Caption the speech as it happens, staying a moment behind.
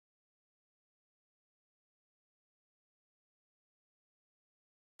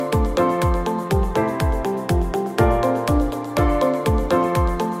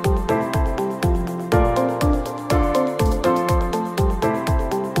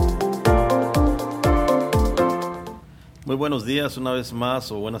Muy buenos días una vez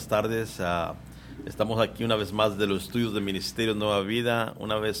más o buenas tardes. Estamos aquí una vez más de los estudios del Ministerio Nueva Vida,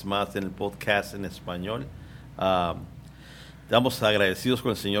 una vez más en el podcast en español. Estamos agradecidos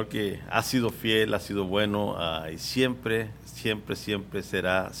con el Señor que ha sido fiel, ha sido bueno y siempre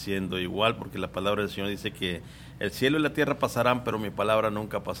será siendo igual, porque la palabra del Señor dice que el cielo y la tierra pasarán, pero mi palabra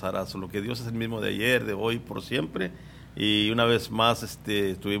nunca pasará. Solo que Dios es el mismo de ayer, de hoy, por siempre. Y una vez más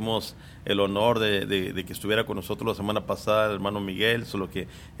tuvimos el honor de que estuviera con nosotros la semana pasada el hermano Miguel, solo que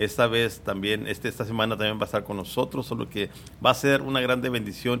esta vez también, esta semana también va a estar con nosotros, solo que va a ser una grande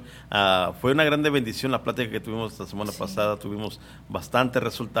bendición. Fue una grande bendición la plática que tuvimos la semana pasada, tuvimos bastante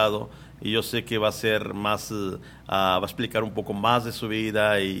resultado y yo sé que va a ser más, va a explicar un poco más de su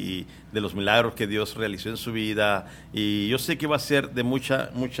vida y de los milagros que Dios realizó en su vida, y yo sé que va a ser de mucha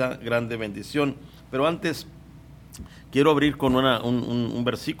grande bendición. Pero antes quiero abrir con un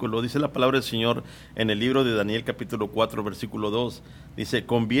versículo. Dice la palabra del Señor en el libro de Daniel capítulo 4 versículo 2. Dice: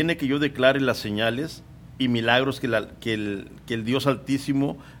 conviene que yo declare las señales y milagros que el Dios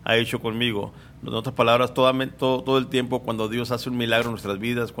Altísimo ha hecho conmigo. En otras palabras, todo el tiempo cuando Dios hace un milagro en nuestras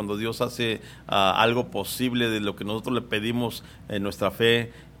vidas, cuando Dios hace algo posible de lo que nosotros le pedimos en nuestra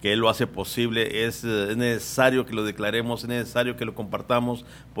fe, que Él lo hace posible, es necesario que lo declaremos, es necesario que lo compartamos.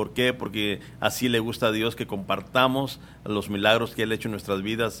 ¿Por qué? Porque así le gusta a Dios que compartamos los milagros que Él ha hecho en nuestras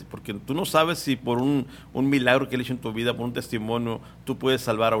vidas, porque tú no sabes si por un milagro que Él ha hecho en tu vida, por un testimonio, tú puedes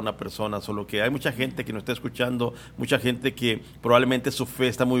salvar a una persona. Solo que hay mucha gente que nos está escuchando, mucha gente que probablemente su fe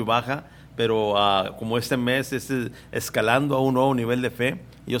está muy baja, pero como este mes es escalando a un nuevo nivel de fe,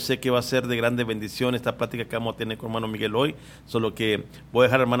 yo sé que va a ser de grande bendición esta plática que vamos a tener con hermano Miguel hoy. Solo que voy a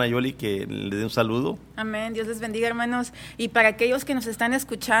dejar a hermana Yoli que le dé un saludo. Amén, Dios les bendiga, hermanos. Y para aquellos que nos están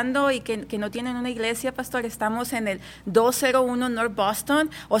escuchando y que no tienen una iglesia, pastor, estamos en el 201 North Boston,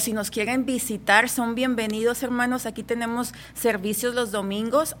 o si nos quieren visitar, son bienvenidos, hermanos. Aquí tenemos servicios los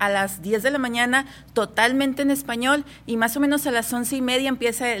domingos a las 10 de la mañana, totalmente en español, y más o menos a las 11:30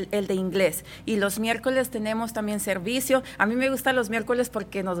 empieza el de inglés. Y los miércoles tenemos también servicio. A mí me gustan los miércoles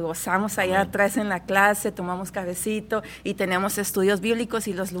porque nos gozamos allá atrás en la clase, tomamos cafecito y tenemos estudios bíblicos,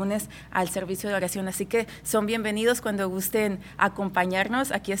 y los lunes al servicio de oración. Así que son bienvenidos cuando gusten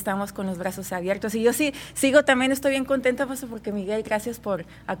acompañarnos. Aquí estamos con los brazos abiertos. Y yo también estoy bien contenta, pastor, porque Miguel, gracias por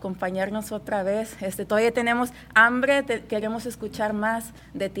acompañarnos otra vez. Todavía tenemos hambre, queremos escuchar más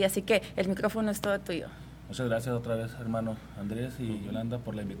de ti, así que el micrófono es todo tuyo. Muchas gracias otra vez, hermano Andrés y Yolanda,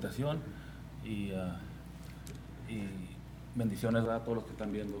 por la invitación, y bendiciones a todos los que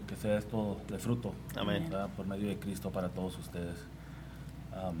están viendo, que sea esto de fruto. Amén. Por medio de Cristo para todos ustedes.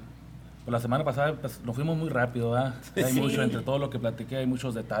 Pues la semana pasada nos fuimos muy rápido, ¿verdad? Hay mucho, entre todo lo que platiqué, hay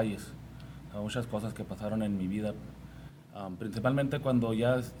muchos detalles, muchas cosas que pasaron en mi vida, principalmente cuando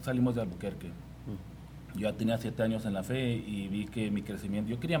ya salimos de Albuquerque. Yo ya tenía 7 años en la fe y vi que mi crecimiento,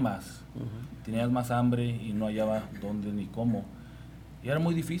 yo quería más, tenía más hambre y no hallaba dónde ni cómo, y era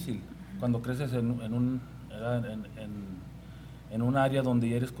muy difícil cuando creces en un área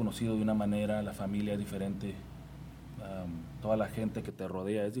donde eres conocido de una manera, la familia es diferente, toda la gente que te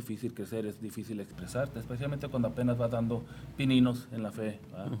rodea, es difícil crecer, es difícil expresarte, especialmente cuando apenas vas dando pininos en la fe,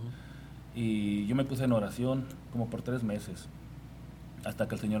 y yo me puse en oración como por 3 meses, hasta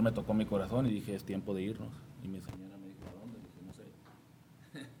que el Señor me tocó mi corazón y dije, es tiempo de irnos. Y mi señora me dijo, ¿a dónde? Dije, no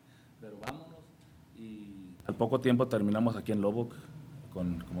sé, pero vámonos. Y al poco tiempo terminamos aquí en Lubbock,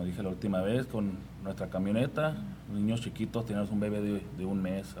 como dije la última vez, con nuestra camioneta, niños chiquitos, teníamos un bebé de 1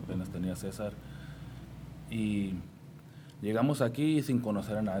 mes, apenas tenía César. Y llegamos aquí sin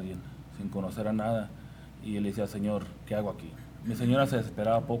conocer a nadie, sin conocer a nada. Y le decía al Señor, ¿qué hago aquí? Mi señora se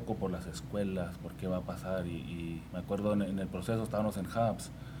desesperaba poco por las escuelas, por qué va a pasar, y me acuerdo en el proceso estábamos en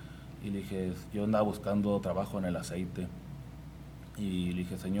Hubs, y le dije, yo andaba buscando trabajo en el aceite, y le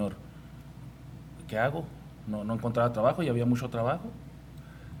dije, Señor, ¿qué hago? No encontraba trabajo, y había mucho trabajo,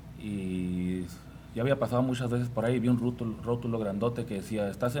 y ya había pasado muchas veces por ahí, vi un rótulo grandote que decía,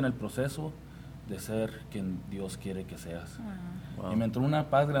 estás en el proceso de ser quien Dios quiere que seas. Wow. Y me entró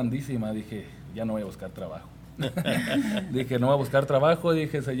una paz grandísima, dije, ya no voy a buscar trabajo. Dije, no voy a buscar trabajo,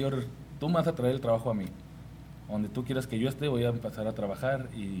 dije, Señor, tú me vas a traer el trabajo a mí. Donde tú quieras que yo esté, voy a empezar a trabajar.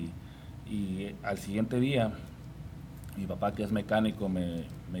 Y al siguiente día, mi papá, que es mecánico, me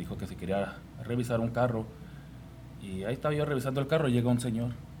dijo que si quería revisar un carro. Y ahí estaba yo revisando el carro, y llega un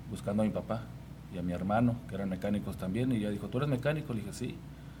señor buscando a mi papá y a mi hermano, que eran mecánicos también. Y ella dijo, ¿tú eres mecánico? Le dije, sí.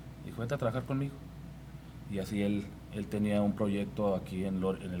 Dijo, vete a trabajar conmigo. Y así él tenía un proyecto aquí en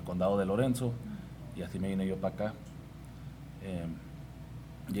el condado de Lorenzo. Y así me vine yo para acá.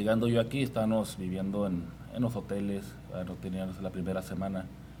 Llegando yo aquí, estábamos viviendo en los hoteles, no teníamos la primera semana,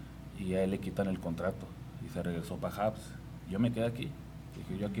 y a él le quitan el contrato y se regresó para Hubs. yo me quedé aquí.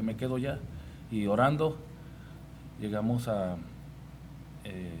 Dije, yo aquí me quedo ya. Y orando, llegamos a,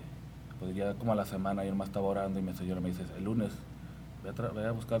 pues ya como a la semana, yo nomás estaba orando y mi señora me dice, el lunes voy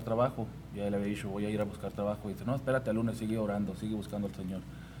a buscar trabajo. Ya le había dicho, voy a ir a buscar trabajo. Y dice, no, espérate, el lunes sigue orando, sigue buscando al Señor.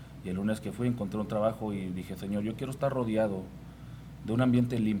 Y el lunes que fui encontré un trabajo y dije, Señor, yo quiero estar rodeado de un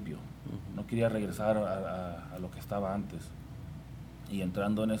ambiente limpio. No quería regresar a lo que estaba antes. Y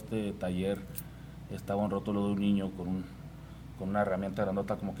entrando en este taller, estaba un rótulo de un niño con una herramienta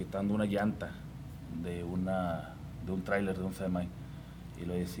grandota como quitando una llanta de un tráiler, de un semi. Y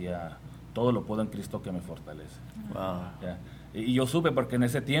lo decía, todo lo puedo en Cristo que me fortalece. Wow. ¿Ya? Y yo supe porque en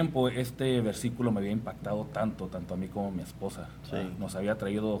ese tiempo este versículo me había impactado tanto a mí como a mi esposa. Sí. Nos había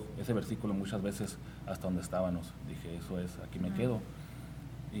traído ese versículo muchas veces hasta donde estábamos. Dije, eso es, aquí me quedo.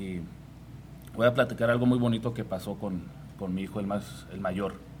 Y voy a platicar algo muy bonito que pasó con mi hijo, el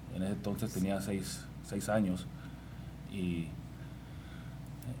mayor. En ese entonces tenía 6 años. Y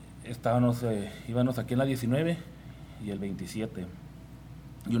íbamos aquí en la 19 y el 27.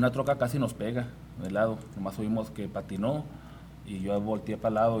 Y una troca casi nos pega de lado. Nomás oímos que patinó. Y yo volteé para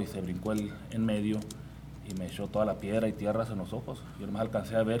el lado y se brincó en medio y me echó toda la piedra y tierras en los ojos. Yo nomás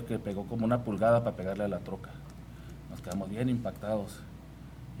alcancé a ver que pegó como una pulgada para pegarle a la troca. Nos quedamos bien impactados.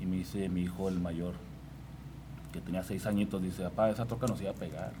 Y me dice mi hijo, el mayor, que tenía 6 añitos, dice, papá, esa troca nos iba a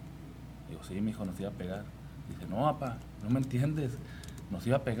pegar. Digo, sí, mi hijo, nos iba a pegar. Dice, no, papá, no me entiendes, nos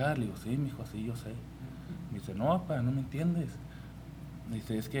iba a pegar. Le digo, sí, mi hijo, sí, yo sé. Me dice, no, papá, no me entiendes.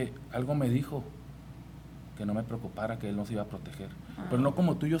 Dice, es que algo me dijo que no me preocupara, que él nos iba a proteger. Pero no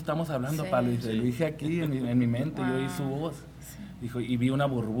como tú y yo estamos hablando, Sí. Pablo. Dice, lo dije aquí en mi mente, yo oí su voz. Sí. Dijo, y vi una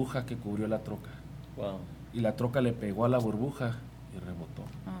burbuja que cubrió la troca. Wow. Y la troca le pegó a la burbuja y rebotó.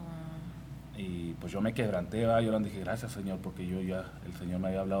 Y pues yo me quebranté, llorando, dije, gracias, Señor, porque el Señor me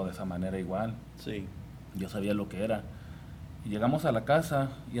había hablado de esa manera igual. Sí. Yo sabía lo que era. Y llegamos a la casa,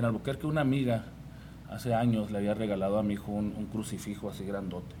 y en Albuquerque una amiga, hace años, le había regalado a mi hijo un crucifijo así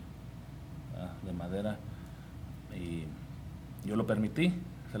grandote, de madera. Y yo lo permití,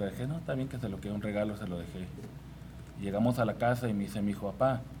 se lo dejé, no, está bien que se lo quede un regalo, se lo dejé. Y llegamos a la casa y me dice mi hijo,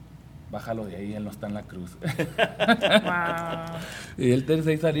 papá, bájalo de ahí, él no está en la cruz. Wow. Y el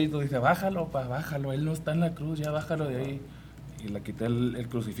tercer salito dice, bájalo, pa, bájalo, él no está en la cruz, ya bájalo de ahí. Y le quité el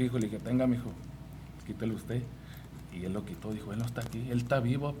crucifijo y le dije, tenga, mijo, quítelo usted. Y él lo quitó, dijo, él no está aquí, él está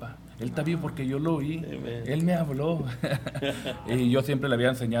vivo, papá. Él está vivo porque yo lo oí, él me habló. Y yo siempre le había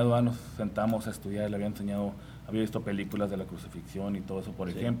enseñado, nos sentamos a estudiar, le había enseñado, había visto películas de la crucifixión y todo eso, por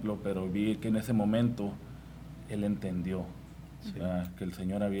ejemplo, pero vi que en ese momento él entendió que el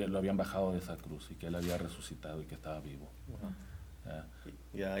Señor lo habían bajado de esa cruz y que él había resucitado y que estaba vivo.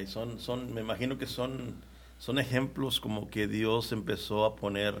 Y me imagino que son ejemplos como que Dios empezó a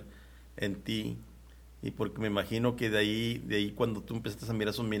poner en ti. Y porque me imagino que de ahí cuando tú empezaste a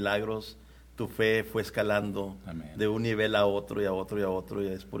mirar esos milagros, tu fe fue escalando. Amén. De un nivel a otro y a otro y a otro, y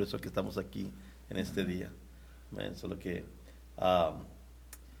es por eso que estamos aquí en este día. Amén. Solo que,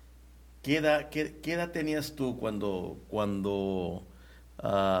 ¿qué edad tenías tú cuando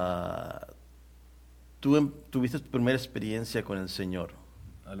tú tuviste tu primera experiencia con el Señor?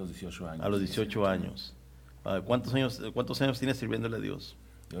 A los 18 años. A los 18 años. ¿Cuántos años tienes sirviéndole a Dios?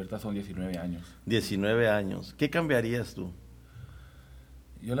 Y ahorita son 19 años. 19 años. ¿Qué cambiarías tú?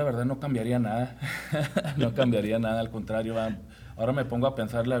 Yo la verdad no cambiaría nada. No cambiaría nada, al contrario. Ahora me pongo a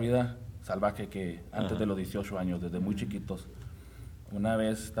pensar la vida salvaje que antes de los 18 años, desde muy chiquitos. Una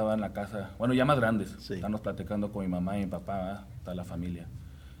vez estaba en la casa, bueno, ya más grandes, estábamos platicando con mi mamá y mi papá, toda la familia.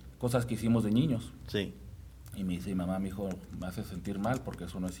 Cosas que hicimos de niños. Sí. Y me dice mi mamá, mi hijo, me hace sentir mal porque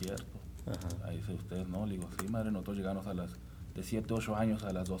eso no es cierto. Ahí dice, ustedes no. Le digo, sí, madre, nosotros llegamos de 7, 8 años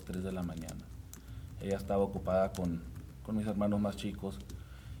a las 2, 3 de la mañana. Ella estaba ocupada con mis hermanos más chicos.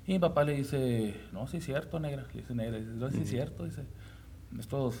 Y mi papá le dice, no, sí es cierto, negra. Le dice, negra, no, sí es cierto. Dice,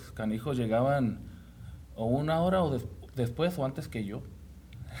 estos canijos llegaban o una hora o después o antes que yo.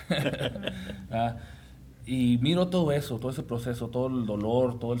 Y miro todo eso, todo ese proceso, todo el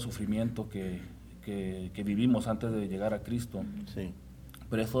dolor, todo el sufrimiento que vivimos antes de llegar a Cristo. Sí.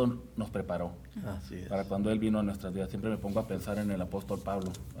 Pero eso nos preparó para cuando Él vino a nuestras vidas. Siempre me pongo a pensar en el apóstol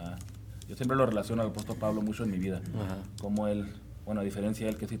Pablo. Yo siempre lo relaciono al apóstol Pablo mucho en mi vida. Como él, bueno, a diferencia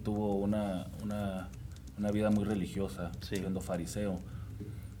de él que sí tuvo una vida muy religiosa, siendo fariseo.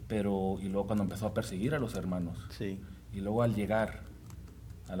 Y luego cuando empezó a perseguir a los hermanos. Sí. Y luego al llegar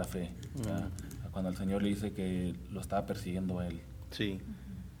a la fe, cuando el Señor le dice que lo estaba persiguiendo a él. Sí.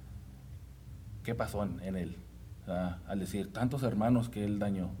 ¿Qué pasó en él? Al decir tantos hermanos que él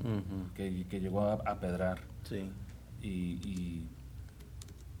dañó, que llegó a apedrar. Sí. Y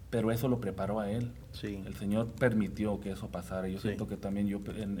pero eso lo preparó a él. Sí. El Señor permitió que eso pasara. Yo siento que también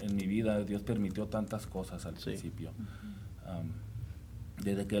en mi vida Dios permitió tantas cosas al principio.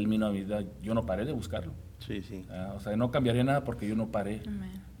 Desde que Él vino a mi vida, yo no paré de buscarlo. Sí, sí. O sea, no cambiaría nada porque yo no paré.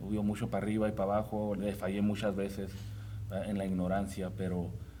 Amén. Hubo mucho para arriba y para abajo, le fallé muchas veces en la ignorancia,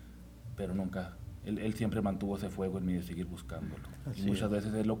 pero nunca. Él siempre mantuvo ese fuego en mí de seguir buscándolo. Así y muchas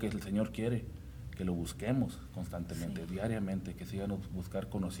veces es lo que el Señor quiere, que lo busquemos constantemente, diariamente, que sigamos buscar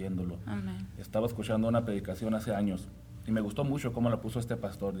conociéndolo. Amén. Estaba escuchando una predicación hace años y me gustó mucho cómo la puso este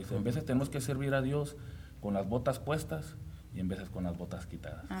pastor. Dice, en veces tenemos que servir a Dios con las botas puestas y en veces con las botas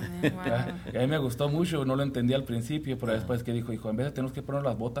quitadas. Amén. Wow. Y a mí me gustó mucho, no lo entendí al principio, pero después que dijo, en veces tenemos que poner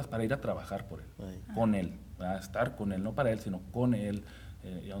las botas para ir a trabajar por Él, con Él, a estar con Él, no para Él, sino con Él,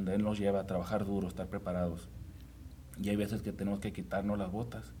 donde Él nos lleva a trabajar duro, estar preparados. Y hay veces que tenemos que quitarnos las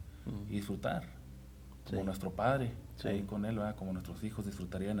botas y disfrutar, como nuestro Padre, ahí con Él, ¿verdad? Como nuestros hijos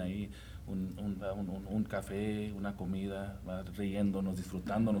disfrutarían ahí un café, una comida, ¿verdad? Riéndonos,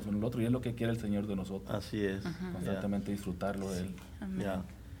 disfrutándonos uno el otro, y es lo que quiere el Señor de nosotros. Así es. Constantemente disfrutarlo de Él.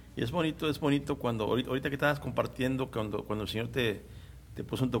 Y es bonito cuando, ahorita que estabas compartiendo, cuando el Señor te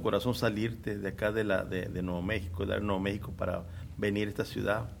puso en tu corazón salirte de acá de Nuevo México, de Nuevo México para venir a esta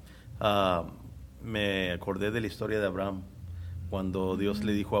ciudad. Me acordé de la historia de Abraham, cuando Dios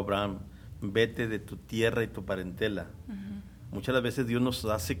le dijo a Abraham, vete de tu tierra y tu parentela. Muchas las veces Dios nos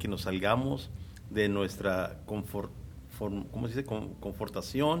hace que nos salgamos de nuestra confortación,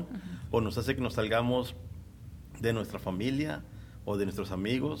 o nos hace que nos salgamos de nuestra familia o de nuestros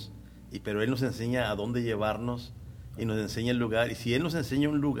amigos, pero Él nos enseña a dónde llevarnos y nos enseña el lugar. Y si Él nos enseña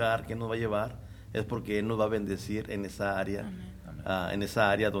un lugar que nos va a llevar, es porque Él nos va a bendecir en esa área, en esa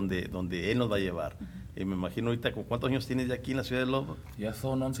área donde Él nos va a llevar. Y me imagino ahorita, ¿cuántos años tienes ya aquí en la ciudad de Lobo? Ya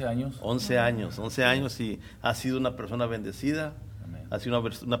son 11 años. 11 años, y has sido una persona bendecida, has sido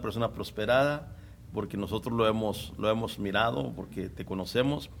una persona prosperada, porque nosotros lo hemos mirado, porque te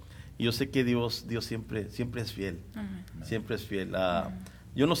conocemos, y yo sé que Dios siempre es fiel, siempre es fiel.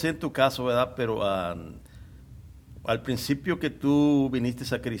 Yo no sé en tu caso, ¿verdad? Pero al principio que tú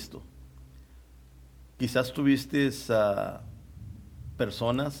viniste a Cristo, quizás tuviste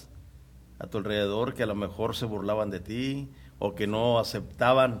personas a tu alrededor que a lo mejor se burlaban de ti, o que no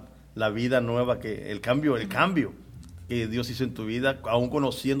aceptaban la vida nueva, el cambio que Dios hizo en tu vida, aún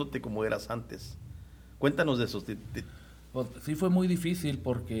conociéndote como eras antes. Cuéntanos de eso. Pues, sí, fue muy difícil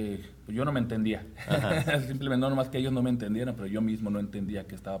porque yo no me entendía. Simplemente no nomás que ellos no me entendieran, pero yo mismo no entendía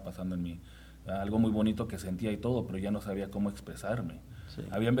qué estaba pasando en mí. Algo muy bonito que sentía y todo, pero ya no sabía cómo expresarme.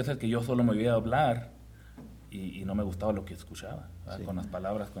 Había veces que yo solo me oía hablar y no me gustaba lo que escuchaba, con las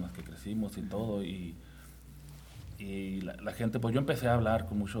palabras con las que crecimos y todo. Y la gente, pues yo empecé a hablar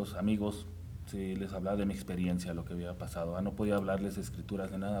con muchos amigos, les hablaba de mi experiencia, lo que había pasado. No podía hablarles de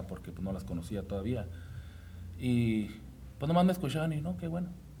escrituras de nada porque pues, no las conocía todavía. Y pues nomás me escuchaban y no, qué bueno.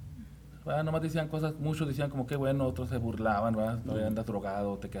 Nomás decían cosas, muchos decían como qué bueno, otros se burlaban, no andas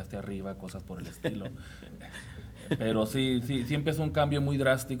drogado, te quedaste arriba, cosas por el estilo. Pero sí empezó un cambio muy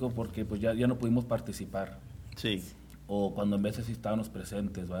drástico porque pues ya no pudimos participar. Sí. O cuando en veces sí estábamos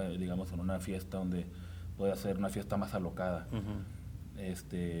presentes, digamos en una fiesta donde puede ser una fiesta más alocada,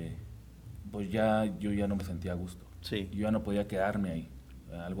 pues yo ya no me sentía a gusto. Yo ya no podía quedarme ahí.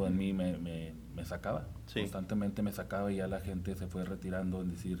 Algo en mí me sacaba, constantemente me sacaba, y ya la gente se fue retirando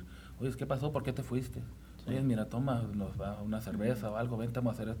en decir, oye, ¿qué pasó? ¿Por qué te fuiste? Oye, mira, toma una cerveza o algo, vente,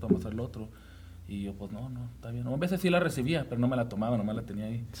 vamos a hacer esto, vamos a hacer lo otro. Y yo, pues no, está bien. A veces sí la recibía, pero no me la tomaba, nomás la tenía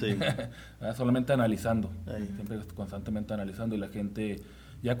ahí. Solamente analizando, siempre constantemente analizando. Y la gente,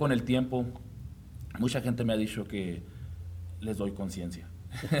 ya con el tiempo, mucha gente me ha dicho que les doy conciencia.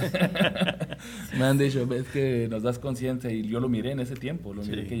 Me han dicho, ves que nos das conciencia, y yo lo miré en ese tiempo,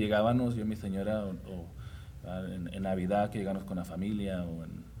 miré que llegábamos, yo y mi señora, en Navidad, que llegábamos con la familia, o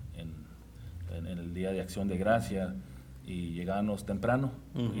en el Día de Acción de Gracia, y llegábamos temprano,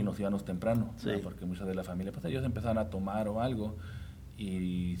 y nos íbamos temprano, porque muchas de la familia, pues ellos empezaban a tomar o algo,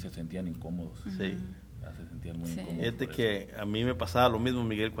 y se sentían incómodos. Se sentían muy incómodos. Fíjate que a mí me pasaba lo mismo,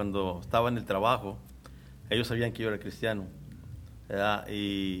 Miguel, cuando estaba en el trabajo. Ellos sabían que yo era cristiano, ¿verdad?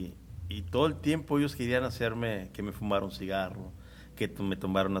 Y todo el tiempo ellos querían hacerme que me fumara un cigarro, que me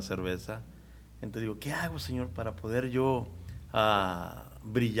tomara una cerveza. Entonces digo, ¿qué hago, Señor, para poder yo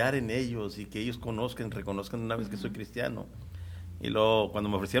brillar en ellos y que ellos reconozcan una vez que soy cristiano? Y luego, cuando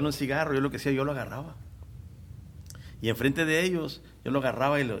me ofrecían un cigarro, yo lo que hacía, yo lo agarraba. Y enfrente de ellos, yo lo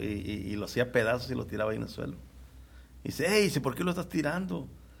agarraba y lo hacía pedazos y lo tiraba ahí en el suelo. Y dice, ¿por qué lo estás tirando?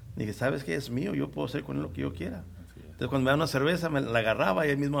 Y dije, ¿sabes qué? Es mío, yo puedo hacer con él lo que yo quiera. Entonces, cuando me daban una cerveza, me la agarraba y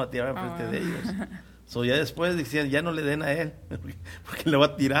él mismo la tiraba enfrente de ellos. Ya después decían, ya no le den a él, porque le va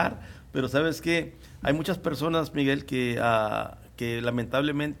a tirar. Pero ¿sabes qué? Hay muchas personas, Miguel, que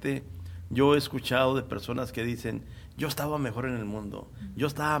lamentablemente yo he escuchado de personas que dicen, yo estaba mejor en el mundo, yo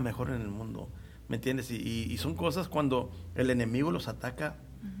estaba mejor en el mundo, ¿me entiendes? Y son cosas cuando el enemigo los ataca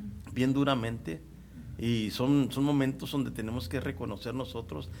bien duramente, y son momentos donde tenemos que reconocer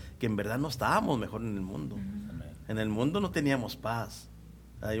nosotros que en verdad no estábamos mejor en el mundo. En el mundo no teníamos paz.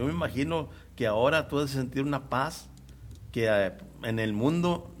 Yo me imagino que ahora tú has de sentir una paz que en el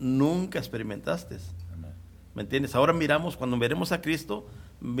mundo nunca experimentaste. ¿Me entiendes? Ahora cuando veremos a Cristo,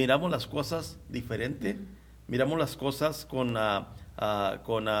 miramos las cosas diferente, miramos las cosas con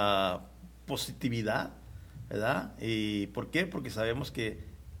positividad, ¿verdad? ¿Y por qué? Porque sabemos que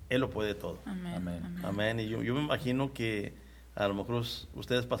Él lo puede todo. Amén. Y yo me imagino que a lo mejor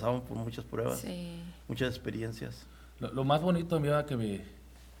ustedes pasaban por muchas pruebas, muchas experiencias. Lo más bonito, amiga,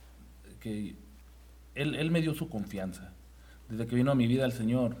 que él me dio su confianza. Desde que vino a mi vida el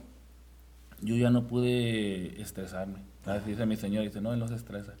Señor, yo ya no pude estresarme. Dice mi Señor, dice, no, Él no se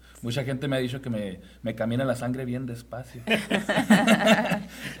estresa. Mucha gente me ha dicho que me camina la sangre bien despacio.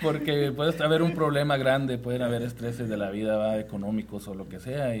 Porque puede haber un problema grande, pueden haber estreses de la vida, económicos o lo que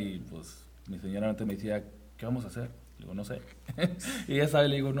sea, y pues mi señora antes me decía, ¿qué vamos a hacer? Le digo, no sé. Y ella sabe,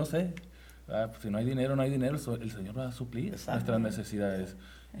 le digo, no sé. Pues si no hay dinero, el Señor va a suplir nuestras necesidades.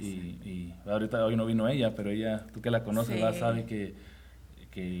 Y ahorita hoy no vino ella, pero ella, tú que la conoces, sabe que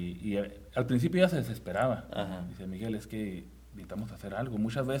al principio ella se desesperaba. Dice, Miguel, es que necesitamos hacer algo.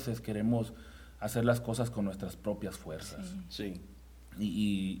 Muchas veces queremos hacer las cosas con nuestras propias fuerzas.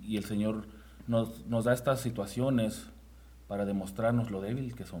 Y el Señor nos da estas situaciones para demostrarnos lo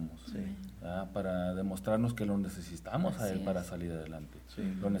débil que somos, para demostrarnos que lo necesitamos a Él para salir adelante.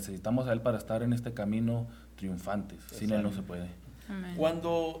 Lo necesitamos a Él para estar en este camino triunfantes. Sin Él no se puede. Amén.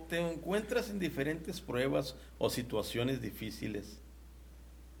 Cuando te encuentras en diferentes pruebas o situaciones difíciles,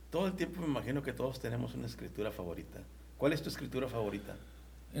 todo el tiempo me imagino que todos tenemos una escritura favorita. ¿Cuál es tu escritura favorita?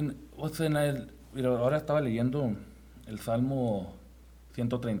 Ahora estaba leyendo el Salmo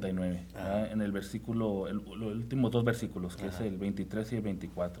 139, en el versículo, los últimos 2 versículos, que es el 23 y el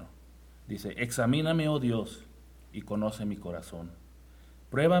 24. Dice, examíname, oh Dios, y conoce mi corazón.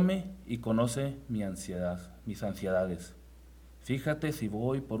 Pruébame y conoce mis ansiedades. Fíjate si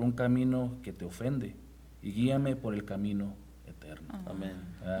voy por un camino que te ofende y guíame por el camino eterno. Amén.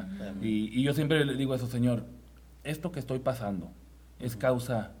 Y yo siempre le digo a eso, Señor, esto que estoy pasando es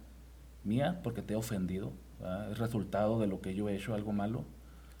causa mía porque te he ofendido, es resultado de lo que yo he hecho, algo malo,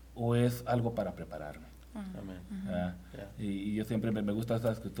 o es algo para prepararme. Amén. Y yo siempre me gusta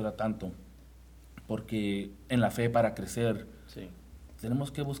esta escritura tanto porque en la fe, para crecer,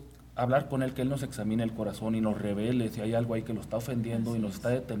 tenemos que hablar con Él, que Él nos examine el corazón y nos revele si hay algo ahí que lo está ofendiendo y nos está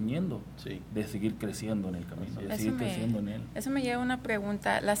deteniendo de seguir creciendo en el camino, de seguir creciendo en Él. Eso me lleva a una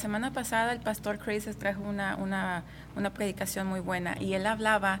pregunta. La semana pasada el pastor Chris trajo una predicación muy buena y él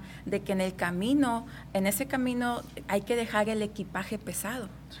hablaba de que en ese camino hay que dejar el equipaje pesado,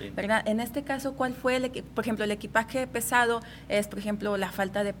 ¿verdad? En este caso, ¿cuál fue por ejemplo, el equipaje pesado es, por ejemplo, la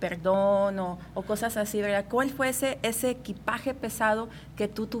falta de perdón o cosas así, ¿verdad? ¿Cuál fue ese equipaje pesado que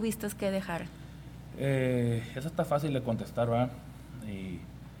tú tuviste que dejar? Eso está fácil de contestar, ¿verdad? Y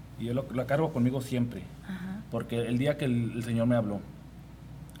yo lo cargo conmigo siempre, porque el día que el Señor me habló,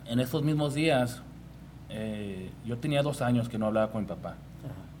 en estos mismos días, yo tenía 2 años que no hablaba con mi papá,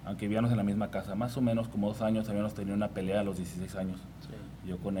 aunque vivíamos en la misma casa, más o menos como 2 años habíamos tenido una pelea a los 16 años,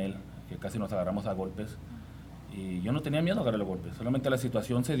 yo con él, que casi nos agarramos a golpes, y yo no tenía miedo a agarrar los golpes, solamente la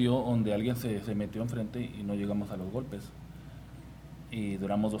situación se dio donde alguien se metió enfrente y no llegamos a los golpes. Y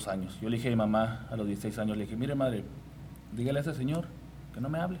duramos 2 años. Yo le dije a mi mamá a los 16 años, le dije, mire madre, dígale a ese señor que no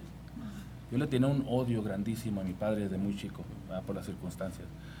me hable. Yo le tenía un odio grandísimo a mi padre desde muy chico, por las circunstancias.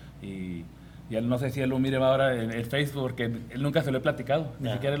 Y él, no sé si él lo mire ahora en el Facebook, porque él nunca se lo he platicado, ni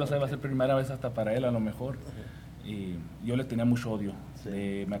siquiera él lo sabe, va a ser primera vez hasta para él a lo mejor. Y yo le tenía mucho odio.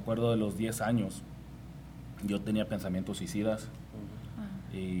 Me acuerdo de los 10 años, yo tenía pensamientos suicidas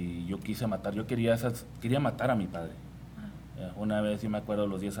y yo quise matar, quería matar a mi padre. Una vez, yo me acuerdo, a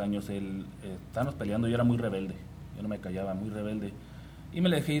los 10 años, estábamos peleando, yo era muy rebelde, yo no me callaba, muy rebelde, y me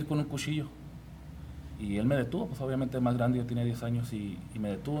le dejé ir con un cuchillo, y él me detuvo, pues obviamente más grande, yo tenía 10 años, y me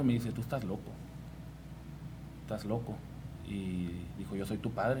detuvo y me dice, tú estás loco, y dijo, yo soy tu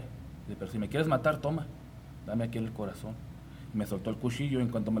padre, dice, pero si me quieres matar, toma, dame aquí en el corazón, y me soltó el cuchillo, y en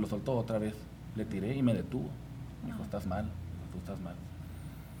cuanto me lo soltó otra vez, le tiré y me detuvo, me dijo, estás mal, tú estás mal.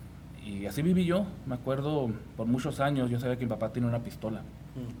 Y así viví yo, me acuerdo, por muchos años, yo sabía que mi papá tenía una pistola.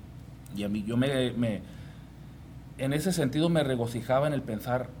 Y a mí, en ese sentido me regocijaba en el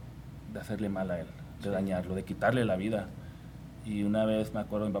pensar de hacerle mal a él. dañarlo, de quitarle la vida. Y una vez me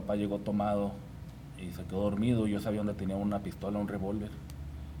acuerdo, mi papá llegó tomado y se quedó dormido. Yo sabía dónde tenía una pistola, un revólver.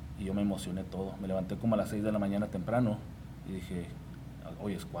 Y yo me emocioné todo. Me levanté como a las 6 de la mañana temprano y dije,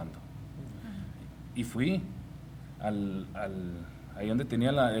 hoy es cuando. Y fui ahí donde tenía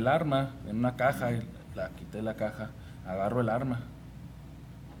el arma, en una caja, la quité la caja, agarro el arma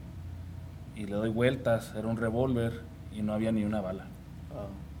y le doy vueltas, era un revólver y no había ni una bala.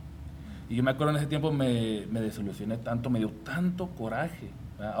 Y yo me acuerdo en ese tiempo me desilusioné tanto, me dio tanto coraje.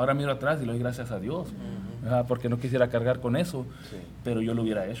 Ahora miro atrás y le doy gracias a Dios, porque no quisiera cargar con eso, pero yo lo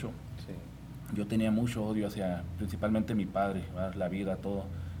hubiera hecho. Yo tenía mucho odio hacia principalmente mi padre, la vida, todo,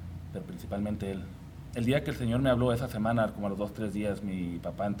 pero principalmente él. El día que el Señor me habló esa semana, como a los 2-3 días, mi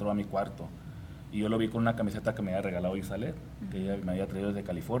papá entró a mi cuarto y yo lo vi con una camiseta que me había regalado Isalet, que ella me había traído desde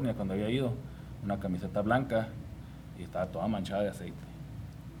California cuando había ido, una camiseta blanca y estaba toda manchada de aceite.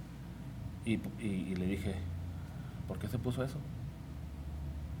 Y le dije, ¿por qué se puso eso?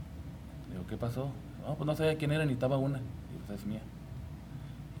 Le digo, ¿qué pasó? No, pues no sabía quién era, necesitaba una. Y pues es mía.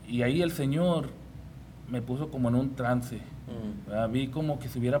 Y ahí el Señor me puso como en un trance. Vi como que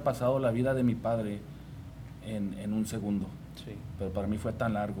se hubiera pasado la vida de mi padre en un segundo. Pero para mí fue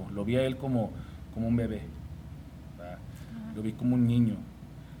tan largo. Lo vi a él como un bebé. Lo vi como un niño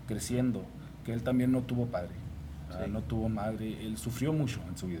creciendo, que él también no tuvo padre, no tuvo madre. Él sufrió mucho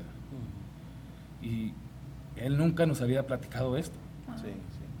en su vida. Y él nunca nos había platicado esto.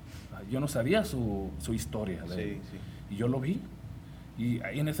 Yo no sabía su historia. Y yo lo vi. Y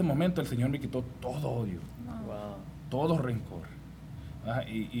ahí en ese momento el Señor me quitó todo odio, todo rencor.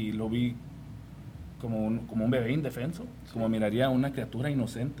 Y lo vi como un bebé indefenso, como miraría a una criatura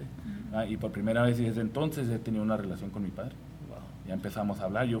inocente. Y por primera vez desde entonces he tenido una relación con mi padre. Ya empezamos a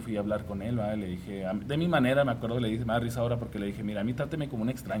hablar, yo fui a hablar con él, le dije, de mi manera, me acuerdo, le dije, me da risa ahora porque le dije, mira, a mí tráteme como un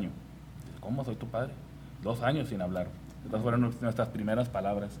extraño. ¿Cómo? Soy tu padre. 2 años sin hablar. Estas fueron nuestras primeras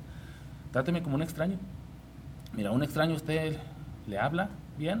palabras. Tráteme como un extraño. Mira, un extraño usted le habla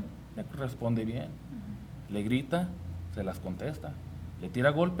bien, le responde bien. Le grita, se las contesta. Le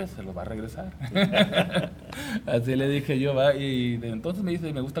tira golpes, se los va a regresar. Así le dije yo, y de entonces me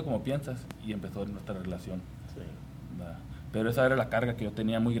dice, me gusta como piensas. Y empezó nuestra relación. Pero esa era la carga que yo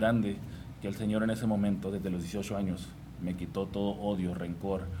tenía muy grande, que el Señor en ese momento, desde los 18 años, me quitó todo odio,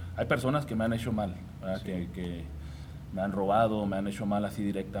 rencor. Hay personas que me han hecho mal, que me han robado, me han hecho mal así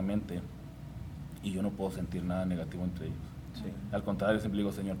directamente, y yo no puedo sentir nada negativo entre ellos. Al contrario, siempre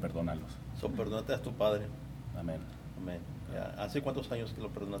digo, Señor, perdónalos. Perdónate a tu padre. Amén. ¿Hace cuántos años que lo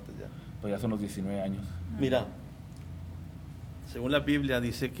perdonaste ya? Pues ya son los 19 años. Mira, según la Biblia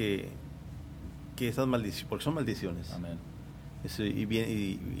dice que esas maldiciones, porque son maldiciones. Amén.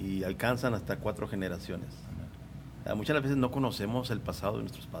 Y alcanzan hasta 4 generaciones. Muchas veces no conocemos el pasado de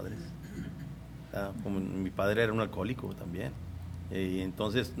nuestros padres. Como mi padre era un alcohólico también. Y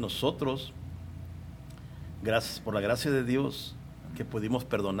entonces nosotros, por la gracia de Dios, que pudimos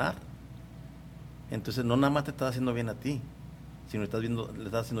perdonar. Entonces no nada más te está haciendo bien a ti, sino le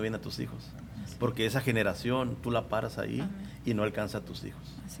estás haciendo bien a tus hijos. Porque esa generación tú la paras ahí y no alcanza a tus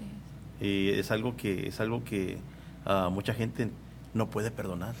hijos. Así es. Y es algo que mucha gente no puede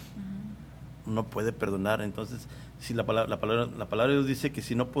perdonar. No puede perdonar. Entonces, si la palabra de Dios dice que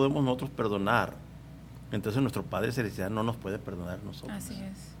si no podemos nosotros perdonar, entonces nuestro Padre Celestial no nos puede perdonar a nosotros. Así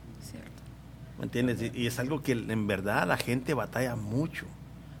es, cierto. ¿Me entiendes? Y es algo que en verdad la gente batalla mucho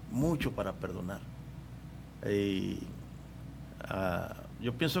para perdonar.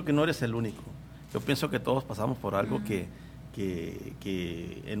 Yo pienso que no eres el único. Yo pienso que todos pasamos por algo que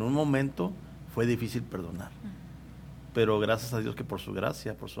en un momento fue difícil perdonar. Pero gracias a Dios que por su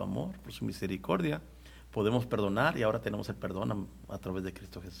gracia, por su amor, por su misericordia, podemos perdonar y ahora tenemos el perdón a través de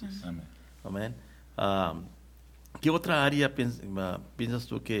Cristo Jesús. Amén. ¿Qué otra área piensas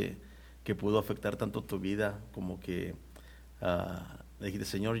tú que pudo afectar tanto tu vida como que le dijiste,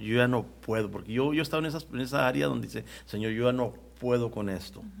 Señor, yo ya no puedo? Porque yo he estado en esa área donde dice, Señor, yo ya no puedo con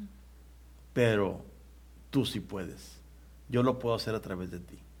esto, pero tú sí puedes. Yo lo puedo hacer a través de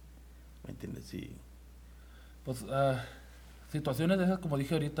ti. ¿Me entiendes? Sí. Pues situaciones de esas, como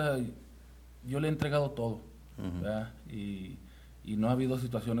dije ahorita, yo le he entregado todo, y no ha habido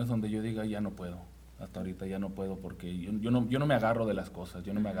situaciones donde yo diga ya no puedo. Hasta ahorita ya no puedo, porque yo no me agarro de las cosas,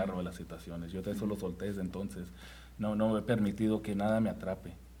 yo no me agarro de las situaciones. Yo eso lo solté desde entonces. No he permitido que nada me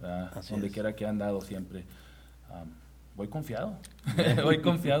atrape, donde quiera que he andado siempre. Voy confiado, voy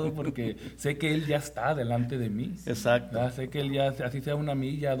confiado porque sé que Él ya está delante de mí. Exacto. Sé que Él ya, así sea 1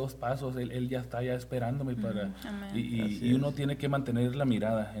 milla, 2 pasos, Él ya está ya esperándome para... Y uno tiene que mantener la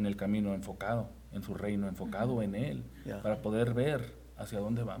mirada en el camino, enfocado en su reino, enfocado en Él, para poder ver hacia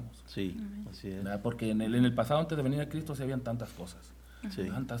dónde vamos. Sí, así es. ¿Verdad? Porque en el pasado, antes de venir a Cristo, sí habían tantas cosas. Sí.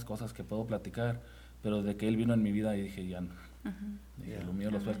 Tantas cosas que puedo platicar, pero de que Él vino en mi vida y dije, ya no. Dije, lo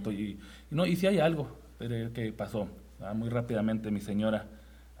mío lo suelto. Y sí hay algo que pasó. Muy rápidamente, mi señora,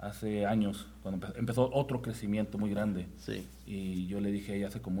 hace años, cuando empezó otro crecimiento muy grande, sí. Y yo le dije a ella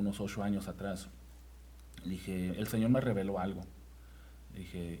hace como unos 8 años atrás, le dije, el Señor me reveló algo. Le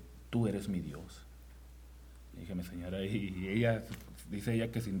dije, tú eres mi Dios. Le dije a mi señora, y ella, dice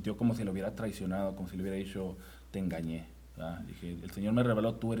ella que sintió como si lo hubiera traicionado, como si le hubiera dicho, te engañé. Le dije, el Señor me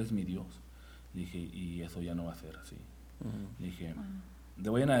reveló, tú eres mi Dios. Le dije, y eso ya no va a ser así. Le dije, de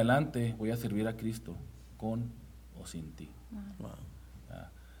hoy en adelante voy a servir a Cristo con o sin ti.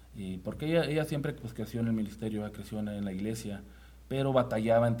 Y porque ella siempre pues, creció en el ministerio, creció en la iglesia, pero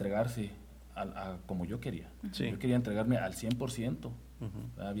batallaba a entregarse a como yo quería. Sí. Yo quería entregarme al 100%.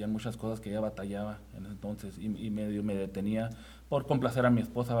 Había muchas cosas que ella batallaba en ese entonces y medio me detenía por complacer a mi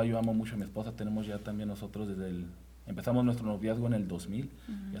esposa. Yo amo mucho a mi esposa. Tenemos ya también nosotros empezamos nuestro noviazgo en el 2000,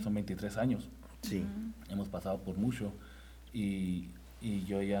 ya son 23 años. Sí. Hemos pasado por mucho y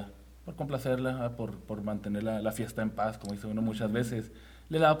yo ya, por complacerla, por mantener la fiesta en paz, como dice uno muchas veces,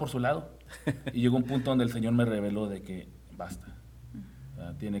 le daba por su lado. Y llegó un punto donde el Señor me reveló de que basta.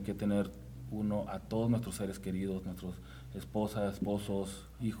 Tiene que tener uno a todos nuestros seres queridos, nuestros esposas, esposos,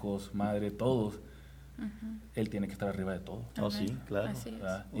 hijos, madre, todos. Él tiene que estar arriba de todo. Oh, sí, claro.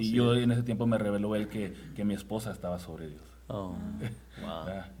 Y yo en ese tiempo me reveló él que mi esposa estaba sobre Dios. Oh,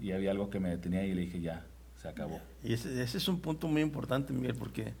 wow. Y había algo que me detenía y le dije, ya, se acabó. Y ese es un punto muy importante, Miguel,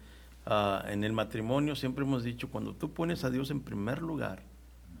 porque en el matrimonio siempre hemos dicho, cuando tú pones a Dios en primer lugar,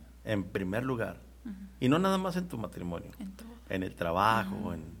 y no nada más en tu matrimonio, en el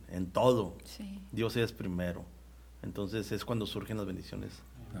trabajo, en todo, sí. Dios es primero. Entonces es cuando surgen las bendiciones.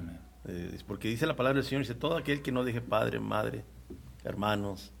 Amén. Porque dice la palabra del Señor, dice, todo aquel que no deje padre, madre,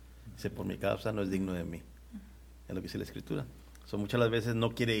 hermanos, dice, por mi causa no es digno de mí. Es lo que dice la Escritura. Muchas las veces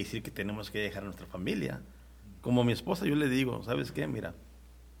no quiere decir que tenemos que dejar a nuestra familia. Como mi esposa, yo le digo, ¿sabes qué? Mira,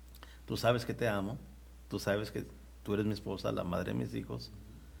 tú sabes que te amo, tú sabes que tú eres mi esposa, la madre de mis hijos.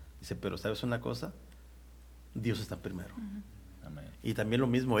 Dice, pero ¿sabes una cosa? Dios está primero. Amén. Y también lo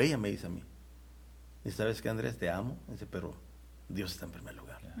mismo ella me dice a mí. Dice, ¿sabes qué, Andrés? Te amo. Dice, pero Dios está en primer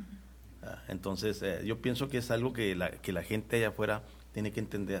lugar. Entonces, yo pienso que es algo que la gente allá afuera tiene que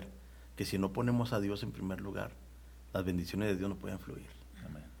entender, que si no ponemos a Dios en primer lugar, las bendiciones de Dios no pueden fluir.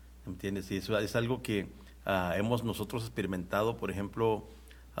 Amén. ¿Entiendes? Y eso es algo que hemos nosotros experimentado. Por ejemplo,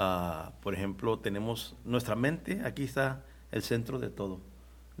 tenemos nuestra mente, aquí está el centro de todo,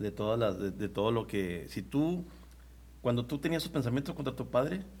 de todo lo que, cuando tú tenías sus pensamientos contra tu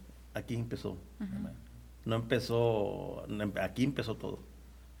padre, aquí empezó. No empezó, aquí empezó todo.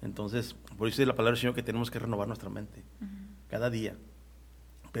 Entonces, por eso dice la palabra del Señor que tenemos que renovar nuestra mente cada día.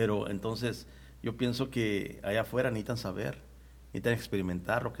 Pero entonces, yo pienso que allá afuera necesitan saber, necesitan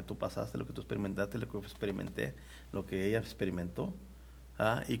experimentar lo que tú pasaste, lo que tú experimentaste, lo que yo experimenté, lo que ella experimentó,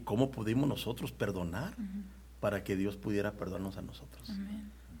 y cómo pudimos nosotros perdonar para que Dios pudiera perdonarnos a nosotros.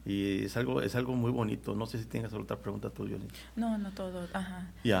 Amén. Y es algo muy bonito. No sé si tengas otra pregunta tú, Yoli. No, todo.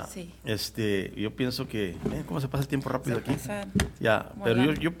 Ajá. Ya. Sí. Yo pienso que cómo se pasa el tiempo rápido aquí. Ya. Bueno.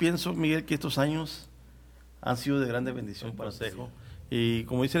 Pero yo pienso, Miguel, que estos años han sido de grande bendición para Sejo. Y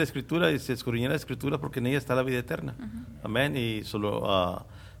como dice la Escritura, se escudriña la Escritura porque en ella está la vida eterna. Amén. Y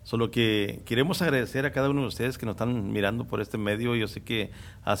solo que queremos agradecer a cada uno de ustedes que nos están mirando por este medio. Yo sé que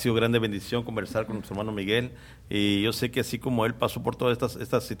ha sido grande bendición conversar con nuestro hermano Miguel, y yo sé que así como él pasó por todas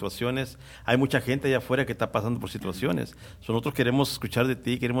estas situaciones, hay mucha gente allá afuera que está pasando por situaciones. Nosotros queremos escuchar de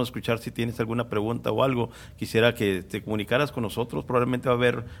ti, queremos escuchar si tienes alguna pregunta o algo. Quisiera que te comunicaras con nosotros. Probablemente va a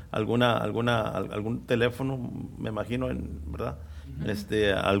haber algún teléfono, me imagino, ¿verdad?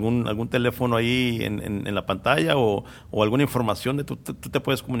 Algún teléfono ahí en la pantalla o alguna información tú te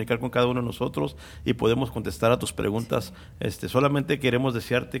puedes comunicar con cada uno de nosotros y podemos contestar a tus preguntas. Solamente queremos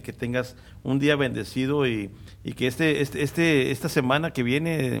desearte que tengas un día bendecido y que esta semana que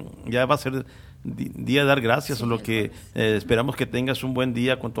viene ya va a ser día de dar gracias, o lo que esperamos que tengas un buen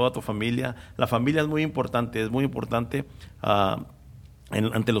día con toda tu familia. La familia es muy importante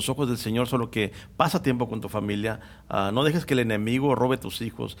ante los ojos del Señor, solo que pasa tiempo con tu familia. No dejes que el enemigo robe tus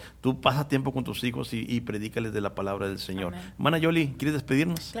hijos. Tú pasa tiempo con tus hijos y predícales de la palabra del Señor. Amén. Hermana Yoli, ¿quieres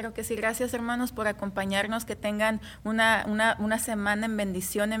despedirnos? Claro que sí. Gracias, hermanos, por acompañarnos. Que tengan una semana en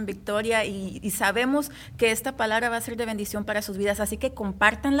bendición, en victoria, y sabemos que esta palabra va a ser de bendición para sus vidas, así que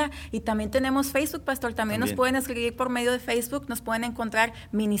compártanla. Y también tenemos Facebook, pastor. También nos pueden escribir por medio de Facebook. Nos pueden encontrar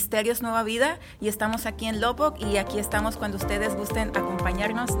Ministerios Nueva Vida, y estamos aquí en Lubbock, y aquí estamos cuando ustedes gusten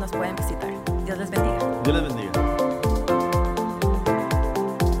acompañarnos, nos pueden visitar. Dios les bendiga. Dios les bendiga.